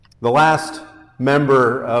The last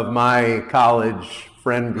member of my college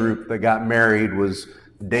friend group that got married was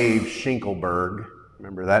Dave Schinkelberg.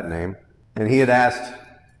 Remember that name? And he had asked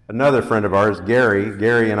another friend of ours,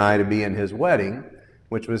 Gary and I, to be in his wedding,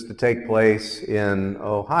 which was to take place in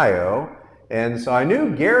Ohio. And so I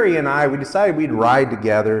knew Gary and I, we decided we'd ride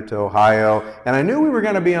together to Ohio, and I knew we were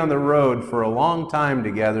going to be on the road for a long time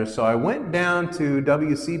together, so I went down to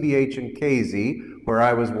WCBH in Casey, where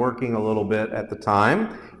I was working a little bit at the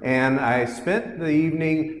time, and I spent the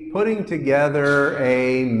evening putting together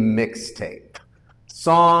a mixtape.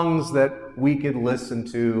 Songs that we could listen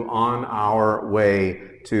to on our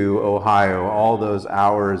way to Ohio, all those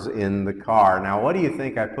hours in the car. Now, what do you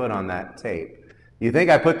think I put on that tape? You think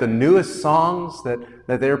I put the newest songs that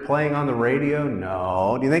they're playing on the radio?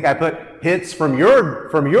 No. Do you think I put hits from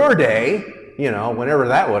your day, whenever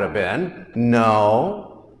that would have been?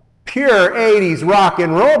 No. Pure 80s rock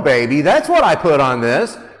and roll, baby. That's what I put on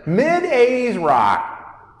this. Mid-80s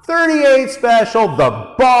rock. 38 Special,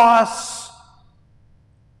 The Boss,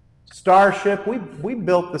 Starship. We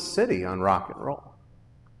built the city on rock and roll.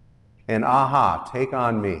 And Aha, Take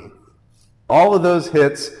On Me. All of those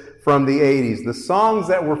hits from the 80s, the songs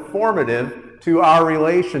that were formative to our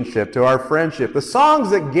relationship, to our friendship, the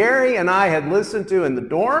songs that Gary and I had listened to in the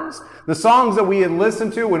dorms, the songs that we had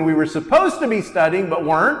listened to when we were supposed to be studying but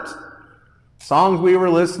weren't, songs we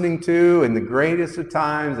were listening to in the greatest of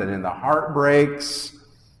times and in the heartbreaks,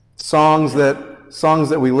 songs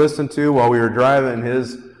that we listened to while we were driving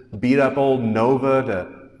his beat-up old Nova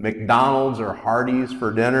to McDonald's or Hardee's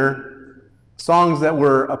for dinner. Songs that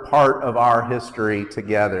were a part of our history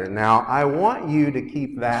together. Now, I want you to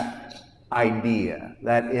keep that idea,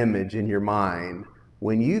 that image in your mind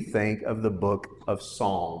when you think of the book of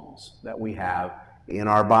Psalms that we have in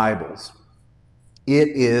our Bibles. It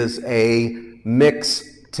is a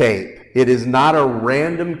mixtape. It is not a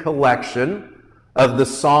random collection of the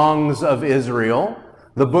songs of Israel.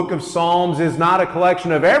 The book of Psalms is not a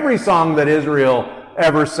collection of every song that Israel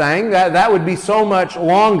ever sang. That would be so much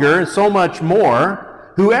longer and so much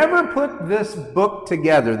more. Whoever put this book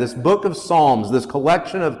together, this book of Psalms, this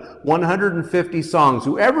collection of 150 songs,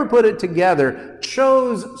 whoever put it together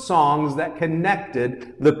chose songs that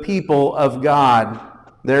connected the people of God,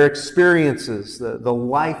 their experiences, the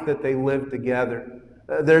life that they lived together,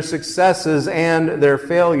 their successes and their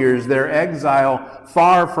failures, their exile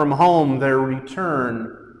far from home, their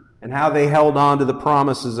return, and how they held on to the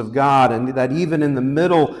promises of God, and that even in the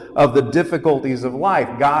middle of the difficulties of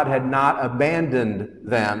life, God had not abandoned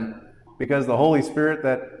them, because the Holy Spirit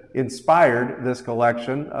that inspired this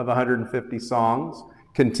collection of 150 songs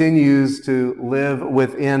continues to live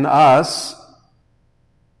within us.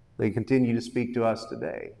 They continue to speak to us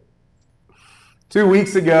today. 2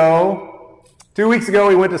 weeks ago,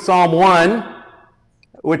 we went to Psalm 1,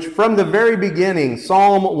 which from the very beginning,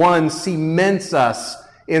 Psalm 1 cements us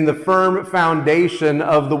in the firm foundation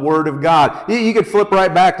of the Word of God. You could flip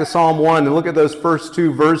right back to Psalm 1 and look at those first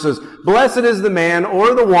two verses. Blessed is the man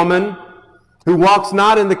or the woman who walks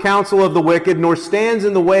not in the counsel of the wicked, nor stands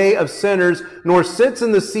in the way of sinners, nor sits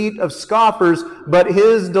in the seat of scoffers, but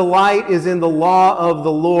his delight is in the law of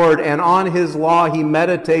the Lord, and on his law he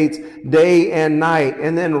meditates day and night.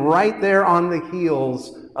 And then right there on the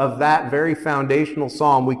heels of that very foundational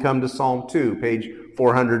psalm, we come to Psalm 2, page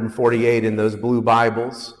 448 in those blue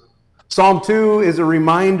Bibles. Psalm 2 is a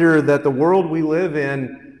reminder that the world we live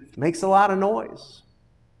in makes a lot of noise.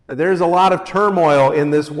 There's a lot of turmoil in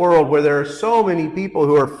this world where there are so many people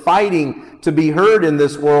who are fighting to be heard in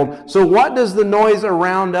this world. So what does the noise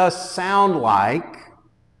around us sound like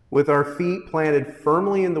with our feet planted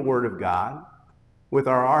firmly in the Word of God, with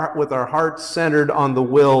our hearts centered on the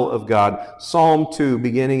will of God? Psalm 2,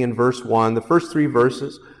 beginning in verse 1, the first three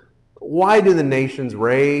verses. Why do the nations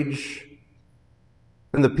rage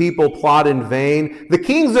and the people plot in vain? The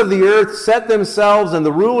kings of the earth set themselves, and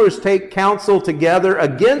the rulers take counsel together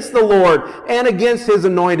against the Lord and against his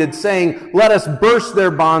anointed, saying, let us burst their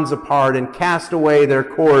bonds apart and cast away their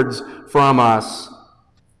cords from us.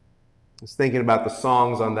 I was thinking about the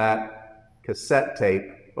songs on that cassette tape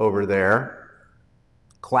over there.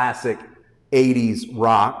 Classic 80s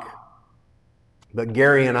rock. But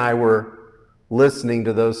Gary and I were listening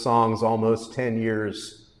to those songs almost 10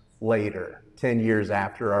 years later, 10 years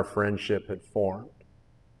after our friendship had formed.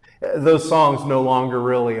 Those songs no longer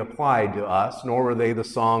really applied to us, nor were they the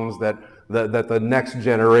songs that the next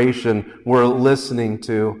generation were listening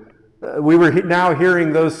to. We were now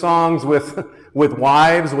hearing those songs with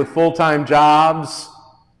wives, with full-time jobs,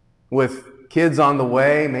 with kids on the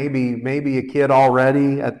way, maybe a kid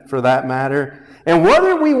already for that matter. And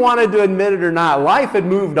whether we wanted to admit it or not, life had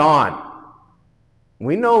moved on.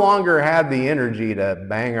 We no longer had the energy to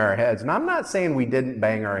bang our heads. And I'm not saying we didn't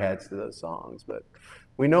bang our heads to those songs, but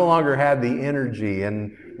we no longer had the energy,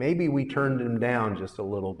 and maybe we turned them down just a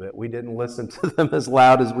little bit. We didn't listen to them as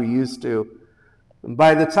loud as we used to.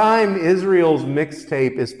 By the time Israel's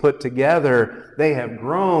mixtape is put together, they have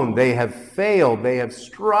grown, they have failed, they have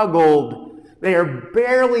struggled. They are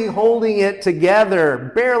barely holding it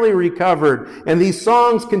together, barely recovered. And these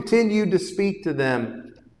songs continue to speak to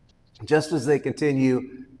them, just as they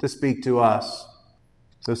continue to speak to us.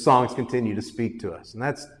 Those songs continue to speak to us. And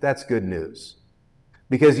that's good news.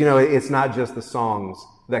 Because, it's not just the songs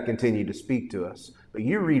that continue to speak to us. But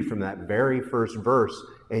you read from that very first verse,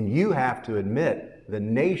 and you have to admit the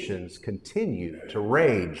nations continue to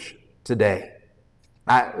rage today.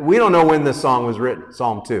 We don't know when this song was written,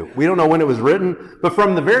 Psalm 2. We don't know when it was written, but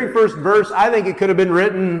from the very first verse, I think it could have been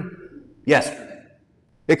written yesterday.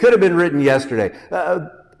 It could have been written yesterday.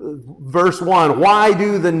 Verse 1, why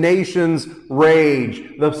do the nations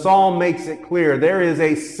rage? The psalm makes it clear there is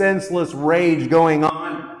a senseless rage going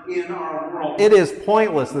on in our world. It is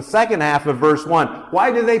pointless. The second half of verse 1,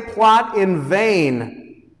 why do they plot in vain?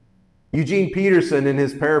 Eugene Peterson, in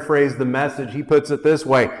his paraphrase, The Message, he puts it this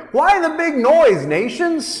way, why the big noise,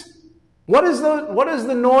 nations? What is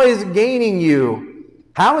the noise gaining you?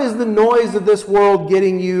 How is the noise of this world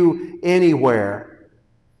getting you anywhere?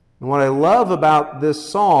 And what I love about this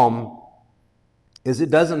psalm is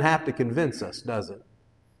it doesn't have to convince us, does it?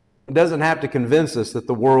 It doesn't have to convince us that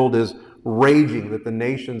the world is raging, that the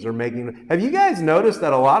nations are making... Have you guys noticed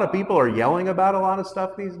that a lot of people are yelling about a lot of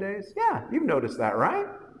stuff these days? Yeah, you've noticed that, right?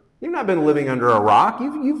 You've not been living under a rock.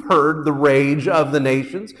 You've heard the rage of the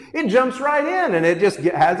nations. It jumps right in, and it just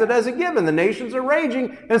has it as a given. The nations are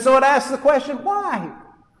raging, and so it asks the question, why?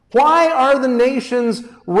 Why are the nations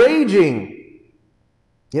raging?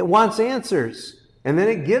 It wants answers, and then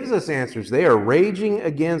it gives us answers. They are raging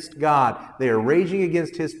against God. They are raging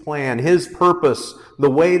against His plan, His purpose,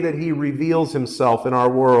 the way that He reveals Himself in our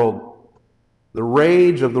world. The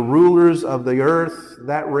rage of the rulers of the earth,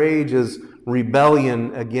 that rage is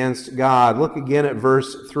rebellion against God. Look again at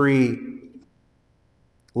verse 3.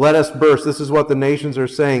 Let us burst. This is what the nations are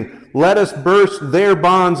saying. Let us burst their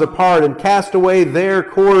bonds apart and cast away their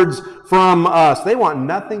cords from us. They want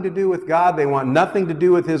nothing to do with God. They want nothing to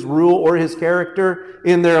do with His rule or His character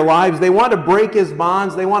in their lives. They want to break His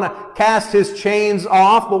bonds. They want to cast His chains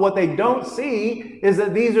off. But what they don't see is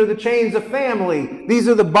that these are the chains of family. These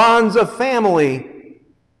are the bonds of family.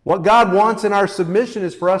 What God wants in our submission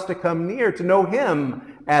is for us to come near, to know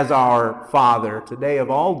Him as our Father. Today of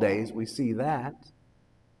all days, we see that.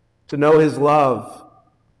 To know His love.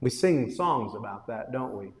 We sing songs about that,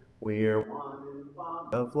 don't we? We are one in the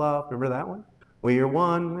bond of love. Remember that one? We are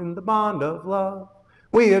one in the bond of love.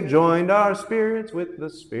 We have joined our spirits with the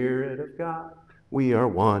Spirit of God. We are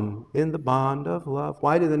one in the bond of love.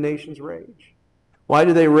 Why do the nations rage? Why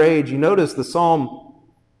do they rage? You notice the psalm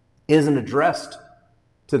isn't addressed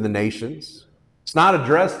to the nations. It's not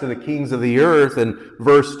addressed to the kings of the earth in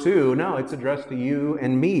verse 2. No, it's addressed to you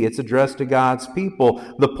and me. It's addressed to God's people.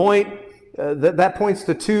 The point that points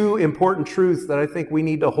to two important truths that I think we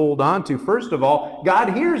need to hold on to. First of all,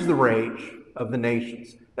 God hears the rage of the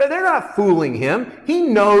nations. They're not fooling Him. He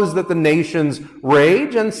knows that the nations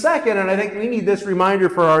rage. And second, and I think we need this reminder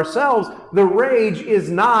for ourselves, the rage is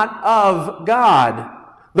not of God.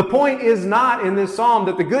 The point is not in this psalm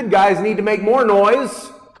that the good guys need to make more noise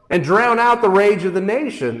and drown out the rage of the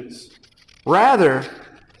nations. Rather,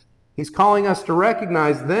 He's calling us to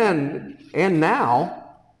recognize then and now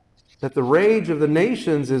that the rage of the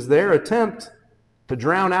nations is their attempt to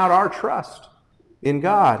drown out our trust in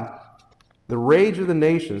God. The rage of the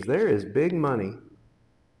nations, there is big money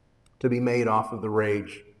to be made off of the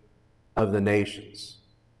rage of the nations.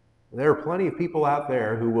 There are plenty of people out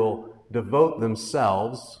there who will devote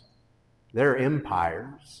themselves, their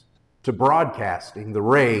empires, to broadcasting the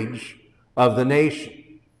rage of the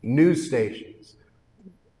nation. News stations,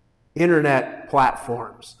 internet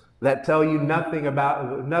platforms that tell you nothing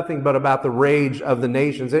but about the rage of the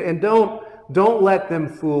nations. And don't let them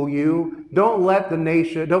fool you. Don't let the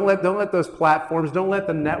nation, don't let those platforms, don't let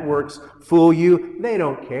the networks fool you. They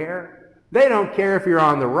don't care. They don't care if you're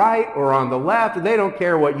on the right or on the left. They don't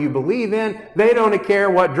care what you believe in. They don't care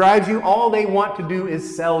what drives you. All they want to do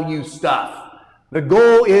is sell you stuff. The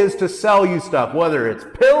goal is to sell you stuff, whether it's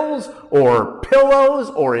pills or pillows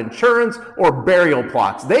or insurance or burial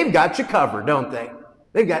plots. They've got you covered, don't they?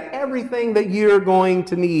 They've got everything that you're going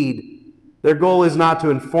to need. Their goal is not to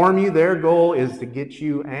inform you. Their goal is to get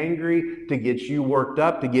you angry, to get you worked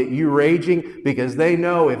up, to get you raging, because they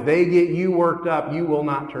know if they get you worked up, you will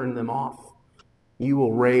not turn them off. you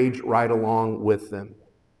will rage right along with them.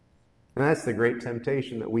 And that's the great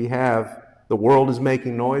temptation that we have. The world is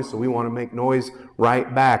making noise, so we want to make noise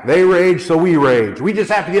right back. They rage, so we rage. We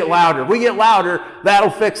just have to get louder. If we get louder, that'll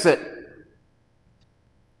fix it.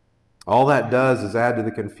 All that does is add to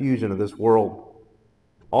the confusion of this world.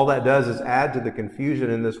 All that does is add to the confusion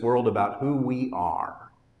in this world about who we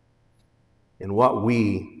are and what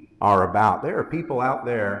we are about. There are people out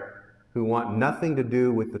there who want nothing to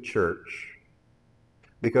do with the church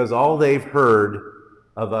because all they've heard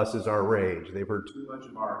of us is our rage. They've heard too much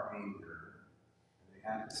of our anger. They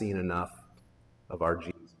haven't seen enough of our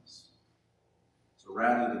Jesus. So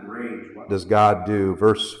rather than rage, what does God do?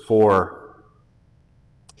 Verse 4,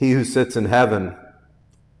 he who sits in heaven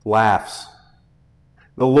laughs.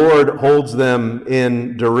 The Lord holds them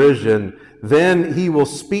in derision. Then he will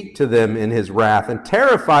speak to them in his wrath and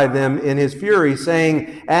terrify them in his fury,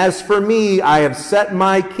 saying, as for me, I have set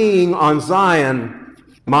my king on Zion,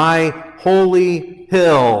 my holy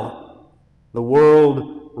hill. The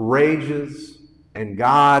world rages and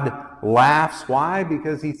God laughs. Why?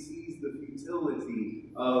 Because he sees the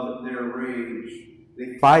futility of their rage.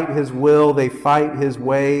 They fight his will, they fight his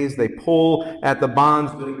ways, they pull at the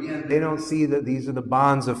bonds, but again, they don't see that these are the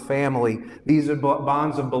bonds of family. These are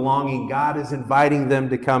bonds of belonging. God is inviting them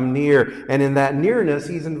to come near, and in that nearness,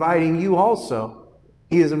 he's inviting you also.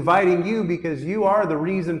 He is inviting you because you are the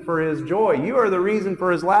reason for his joy. You are the reason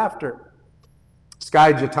for his laughter.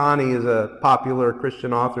 Skye Jatani is a popular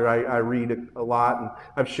Christian author. I read a lot, and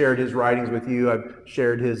I've shared his writings with you. I've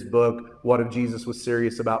shared his book, What If Jesus Was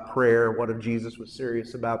Serious About Prayer? What If Jesus Was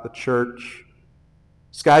Serious About the Church?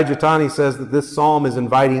 Skye Jatani says that this psalm is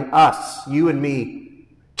inviting us, you and me,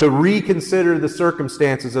 to reconsider the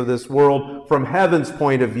circumstances of this world from heaven's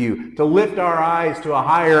point of view, to lift our eyes to a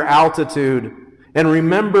higher altitude, and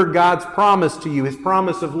remember God's promise to you, his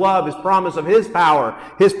promise of love, his promise of his power,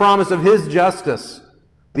 his promise of his justice.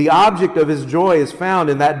 The object of his joy is found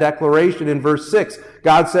in that declaration in verse 6.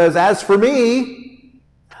 God says, as for me,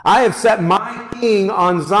 I have set my king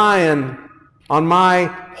on Zion, on my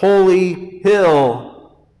holy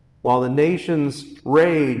hill. While the nations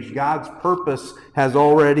rage, God's purpose has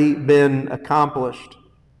already been accomplished.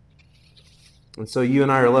 And so you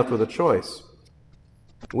and I are left with a choice.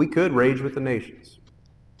 We could rage with the nations.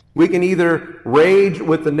 We can either rage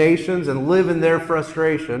with the nations and live in their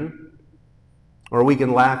frustration, or we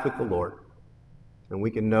can laugh with the Lord, and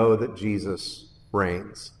we can know that Jesus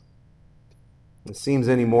reigns. It seems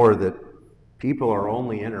anymore that people are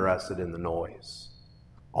only interested in the noise.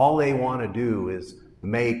 All they want to do is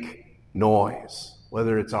make noise.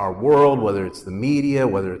 Whether it's our world, whether it's the media,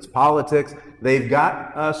 whether it's politics, they've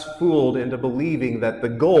got us fooled into believing that the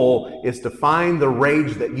goal is to find the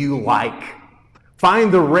rage that you like.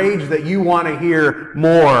 Find the rage that you want to hear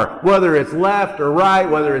more, whether it's left or right,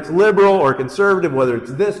 whether it's liberal or conservative, whether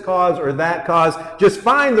it's this cause or that cause. Just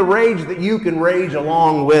find the rage that you can rage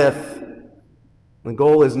along with. The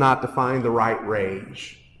goal is not to find the right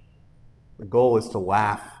rage. The goal is to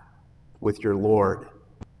laugh with your Lord,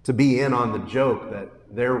 to be in on the joke that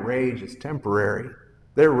their rage is temporary.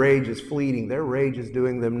 Their rage is fleeting. Their rage is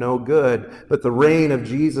doing them no good. But the reign of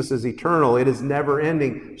Jesus is eternal. It is never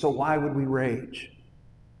ending. So why would we rage?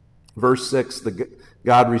 Verse 6,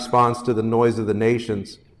 God responds to the noise of the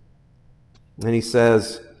nations. And he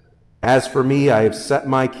says, as for me, I have set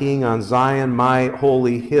my king on Zion, my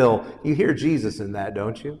holy hill. You hear Jesus in that,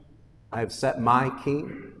 don't you? I have set my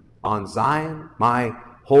king on Zion, my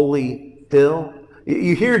holy hill.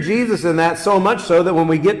 You hear Jesus in that so much so that when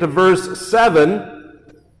we get to verse 7,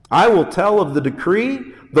 I will tell of the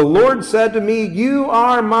decree. The Lord said to me, you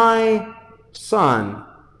are my son.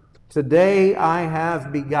 Today I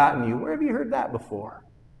have begotten you. Where have you heard that before?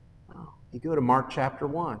 Oh, you go to Mark chapter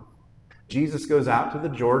 1. Jesus goes out to the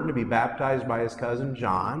Jordan to be baptized by his cousin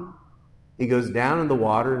John. He goes down in the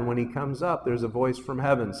water, and when he comes up, there's a voice from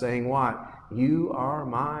heaven saying what? You are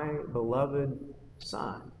my beloved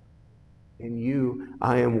son. In you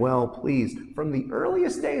I am well pleased. From the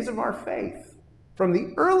earliest days of our faith,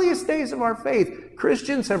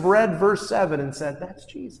 Christians have read verse 7 and said, that's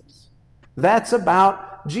Jesus. That's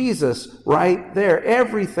about Jesus right there.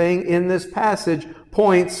 Everything in this passage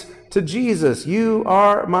points to Jesus. You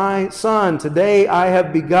are my son. Today I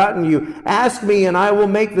have begotten you. Ask me, and I will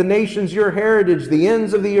make the nations your heritage, the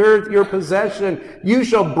ends of the earth your possession. You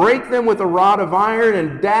shall break them with a rod of iron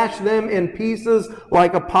and dash them in pieces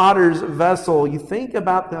like a potter's vessel. You think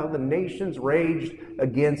about how the nations raged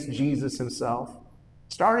against Jesus himself.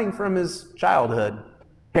 Starting from his childhood,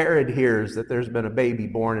 Herod hears that there's been a baby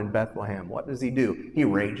born in Bethlehem. What does he do? He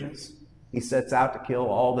rages. He sets out to kill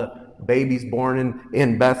all the babies born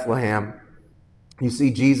in Bethlehem. You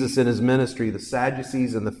see Jesus in his ministry, the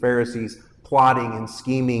Sadducees and the Pharisees plotting and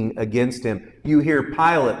scheming against him. You hear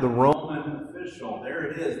Pilate, the Roman official, there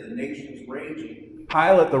it is, the nation's raging.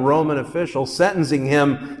 Pilate, the Roman official, sentencing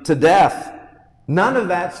him to death. None of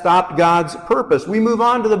that stopped God's purpose. We move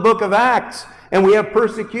on to the book of Acts, and we have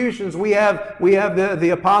persecutions. We have the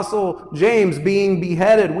Apostle James being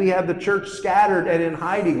beheaded. We have the church scattered and in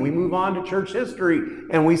hiding. We move on to church history,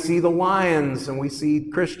 and we see the lions, and we see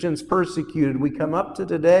Christians persecuted. We come up to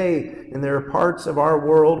today, and there are parts of our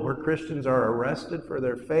world where Christians are arrested for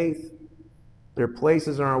their faith. There are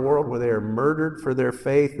places in our world where they are murdered for their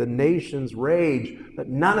faith. The nations rage, but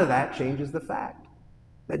none of that changes the fact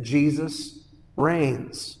that Jesus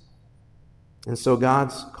reigns. And so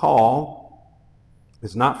God's call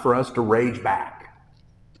is not for us to rage back.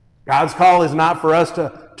 God's call is not for us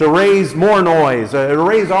to raise more noise, to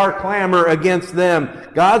raise our clamor against them.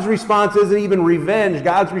 God's response isn't even revenge.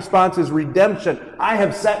 God's response is redemption. I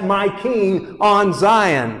have set my king on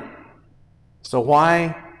Zion. So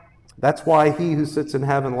why? That's why he who sits in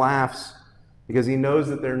heaven laughs, because he knows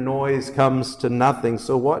that their noise comes to nothing.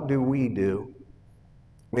 So what do?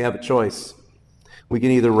 We have a choice. We can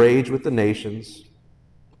either rage with the nations,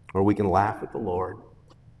 or we can laugh at the Lord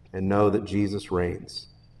and know that Jesus reigns.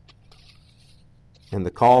 And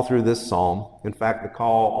the call through this psalm, in fact, the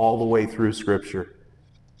call all the way through Scripture,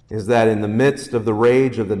 is that in the midst of the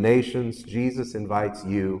rage of the nations, Jesus invites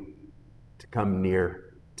you to come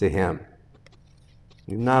near to him.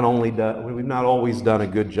 We've not always done a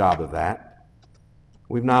good job of that.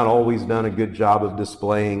 We've not always done a good job of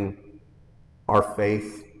displaying our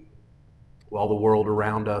faith while the world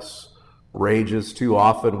around us rages. Too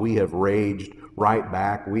often we have raged right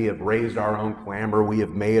back. We have raised our own clamor. We have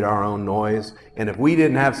made our own noise. And if we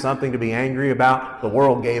didn't have something to be angry about, the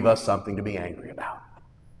world gave us something to be angry about.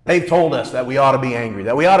 They've told us that we ought to be angry,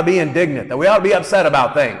 that we ought to be indignant, that we ought to be upset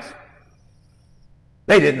about things.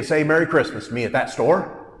 They didn't say Merry Christmas to me at that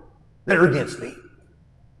store. They're against me.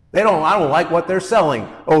 I don't like what they're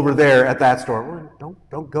selling over there at that store. Well,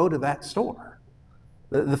 don't go to that store.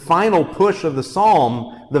 The final push of the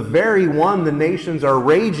psalm, the very one the nations are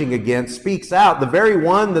raging against, speaks out. The very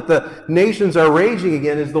one that the nations are raging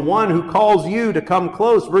against is the one who calls you to come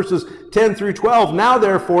close. Verses 10 through 12. Now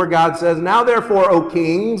therefore, God says, now therefore, O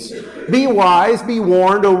kings, be wise, be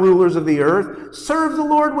warned, O rulers of the earth. Serve the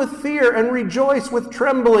Lord with fear and rejoice with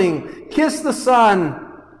trembling. Kiss the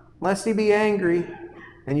Son, lest he be angry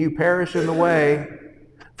and you perish in the way.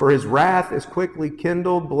 For his wrath is quickly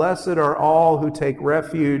kindled. Blessed are all who take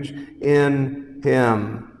refuge in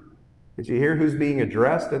him. Did you hear who's being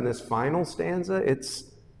addressed in this final stanza? It's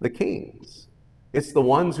the kings. It's the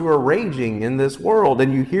ones who are raging in this world.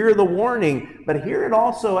 And you hear the warning, but hear it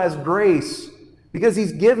also as grace, because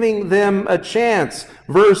he's giving them a chance.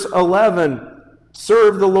 Verse 11,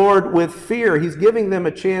 serve the Lord with fear. He's giving them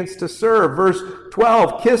a chance to serve. Verse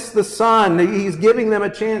 12, kiss the Son. He's giving them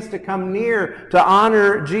a chance to come near, to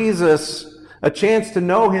honor Jesus, a chance to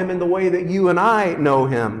know him in the way that you and I know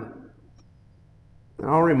him. And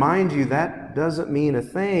I'll remind you, that doesn't mean a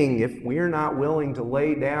thing if we're not willing to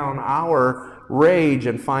lay down our rage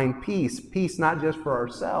and find peace. Peace not just for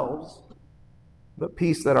ourselves, but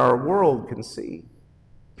peace that our world can see.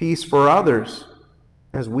 Peace for others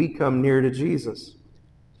as we come near to Jesus.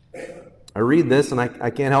 I read this and I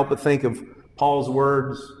can't help but think of Paul's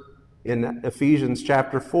words in Ephesians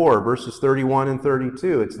chapter 4, verses 31 and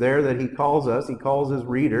 32. It's there that he calls his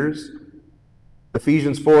readers.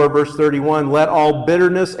 Ephesians 4, verse 31, let all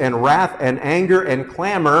bitterness and wrath and anger and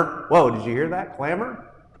clamor. Whoa, did you hear that?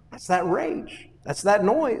 Clamor? That's that rage. That's that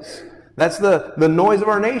noise. That's the noise of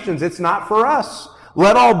our nations. It's not for us.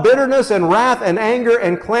 Let all bitterness and wrath and anger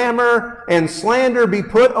and clamor and slander be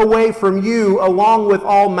put away from you, along with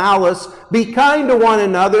all malice. Be kind to one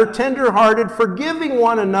another, tender-hearted, forgiving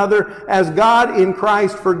one another, as God in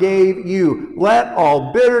Christ forgave you. Let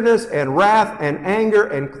all bitterness and wrath and anger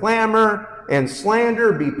and clamor and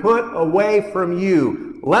slander be put away from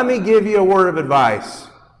you. Let me give you a word of advice.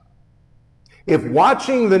 If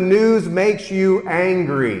watching the news makes you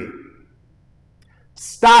angry,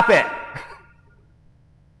 stop it.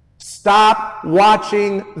 Stop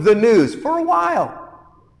watching the news for a while.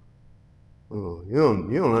 Oh, you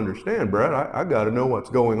don't understand, Brett. I got to know what's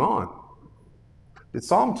going on. Did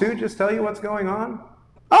Psalm 2 just tell you what's going on?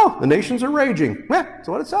 Oh, the nations are raging. Yeah, that's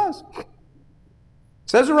what it says. It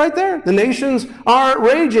says it right there. The nations are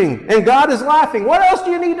raging, and God is laughing. What else do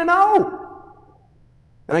you need to know?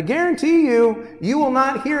 And I guarantee you, you will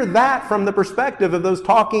not hear that from the perspective of those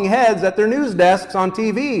talking heads at their news desks on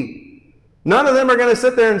TV. None of them are going to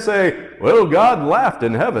sit there and say, well, God laughed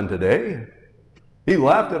in heaven today. He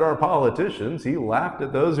laughed at our politicians. He laughed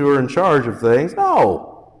at those who are in charge of things.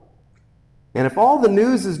 No. And if all the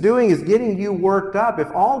news is doing is getting you worked up,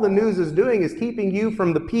 if all the news is doing is keeping you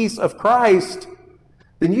from the peace of Christ,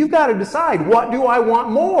 then you've got to decide, what do I want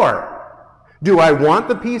more? Do I want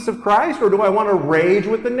the peace of Christ, or do I want to rage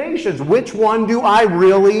with the nations? Which one do I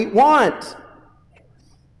really want?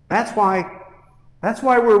 That's why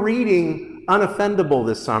we're reading Unoffendable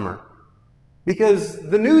this summer. Because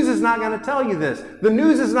the news is not going to tell you this. The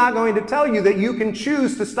news is not going to tell you that you can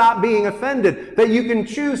choose to stop being offended, that you can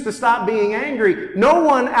choose to stop being angry. No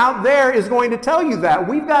one out there is going to tell you that.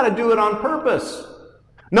 We've got to do it on purpose.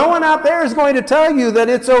 No one out there is going to tell you that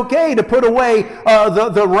it's okay to put away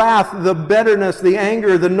the wrath, the bitterness, the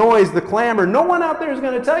anger, the noise, the clamor. No one out there is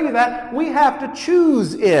going to tell you that. We have to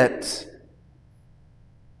choose it.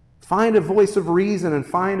 Find a voice of reason and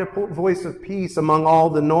find a voice of peace among all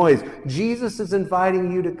the noise. Jesus is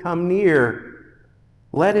inviting you to come near.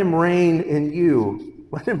 Let him reign in you.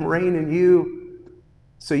 Let him reign in you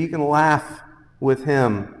so you can laugh with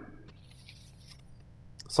him.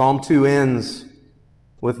 Psalm 2 ends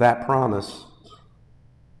with that promise.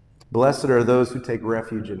 Blessed are those who take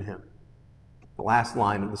refuge in him. The last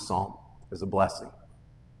line of the psalm is a blessing.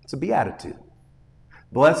 It's a beatitude.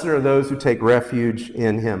 Blessed are those who take refuge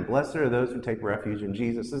in him. Blessed are those who take refuge in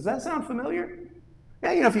Jesus. Does that sound familiar?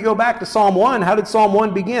 Yeah, if you go back to Psalm 1, how did Psalm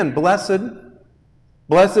 1 begin? Blessed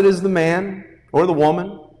is the man or the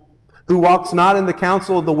woman who walks not in the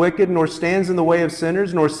counsel of the wicked, nor stands in the way of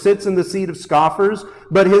sinners, nor sits in the seat of scoffers,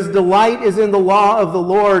 but his delight is in the law of the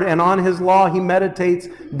Lord, and on his law he meditates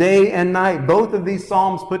day and night. Both of these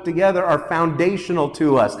psalms put together are foundational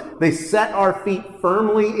to us. They set our feet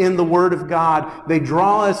firmly in the Word of God. They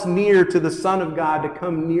draw us near to the Son of God to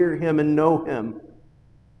come near him and know him.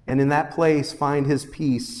 And in that place find his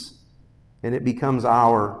peace, and it becomes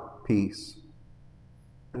our peace.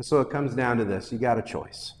 And so it comes down to this. You got a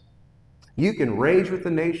choice. You can rage with the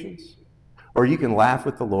nations, or you can laugh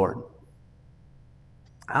with the Lord.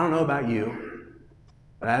 I don't know about you,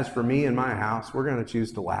 but as for me and my house, we're going to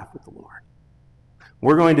choose to laugh with the Lord.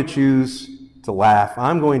 We're going to choose to laugh.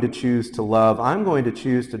 I'm going to choose to love. I'm going to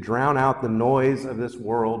choose to drown out the noise of this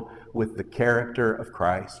world with the character of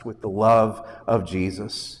Christ, with the love of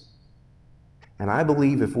Jesus. And I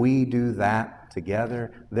believe if we do that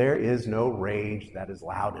together, there is no rage that is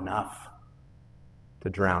loud enough to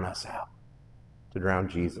drown us out, to drown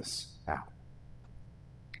Jesus out.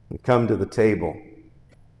 We come to the table.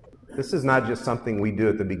 This is not just something we do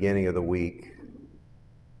at the beginning of the week.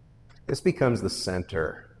 This becomes the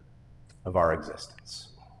center of our existence.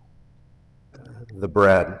 The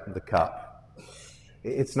bread, the cup.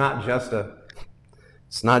 It's not just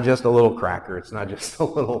a little cracker. It's not just a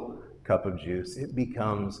little cup of juice. It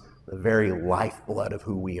becomes the very lifeblood of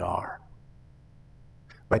who we are.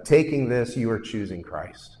 By taking this, you are choosing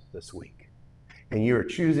Christ this week. And you are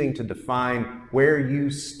choosing to define where you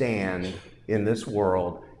stand in this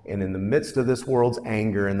world. And in the midst of this world's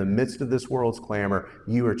anger, in the midst of this world's clamor,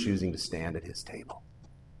 you are choosing to stand at his table.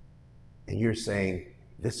 And you're saying,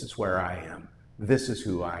 this is where I am. This is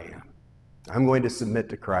who I am. I'm going to submit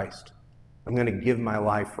to Christ. I'm going to give my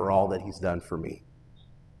life for all that he's done for me.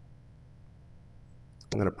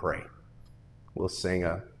 I'm going to pray. We'll sing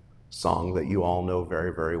a song that you all know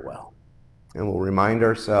very, very well. And we'll remind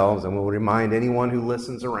ourselves, and we'll remind anyone who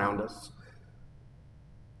listens around us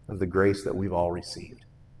of the grace that we've all received.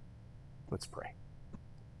 Let's pray.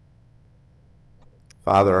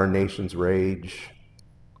 Father, our nations rage.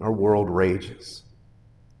 Our world rages.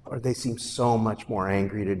 Lord, they seem so much more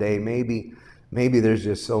angry today. Maybe there's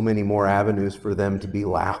just so many more avenues for them to be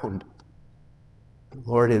loud.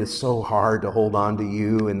 Lord, it is so hard to hold on to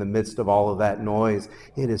you in the midst of all of that noise.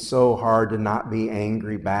 It is so hard to not be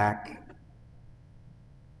angry back.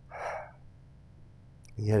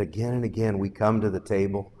 Yet again and again, we come to the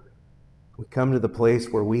table. We come to the place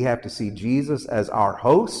where we have to see Jesus as our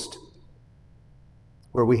host,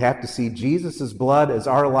 where we have to see Jesus' blood as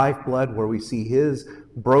our lifeblood, where we see his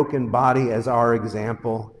broken body as our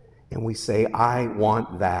example, and we say, I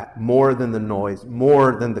want that more than the noise,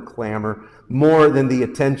 more than the clamor, more than the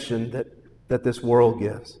attention that this world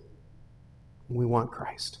gives. We want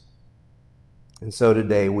Christ. And so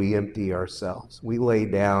today we empty ourselves. We lay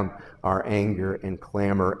down our anger and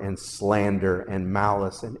clamor and slander and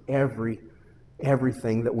malice and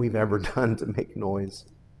everything that we've ever done to make noise.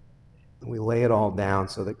 And we lay it all down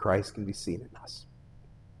so that Christ can be seen in us.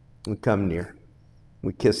 We come near.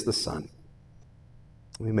 We kiss the Son.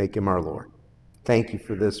 We make him our Lord. Thank you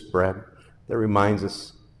for this bread that reminds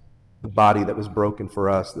us the body that was broken for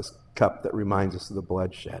us, this cup that reminds us of the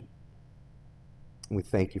blood shed. And we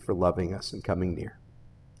thank you for loving us and coming near.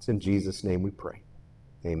 It's in Jesus' name we pray.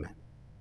 Amen.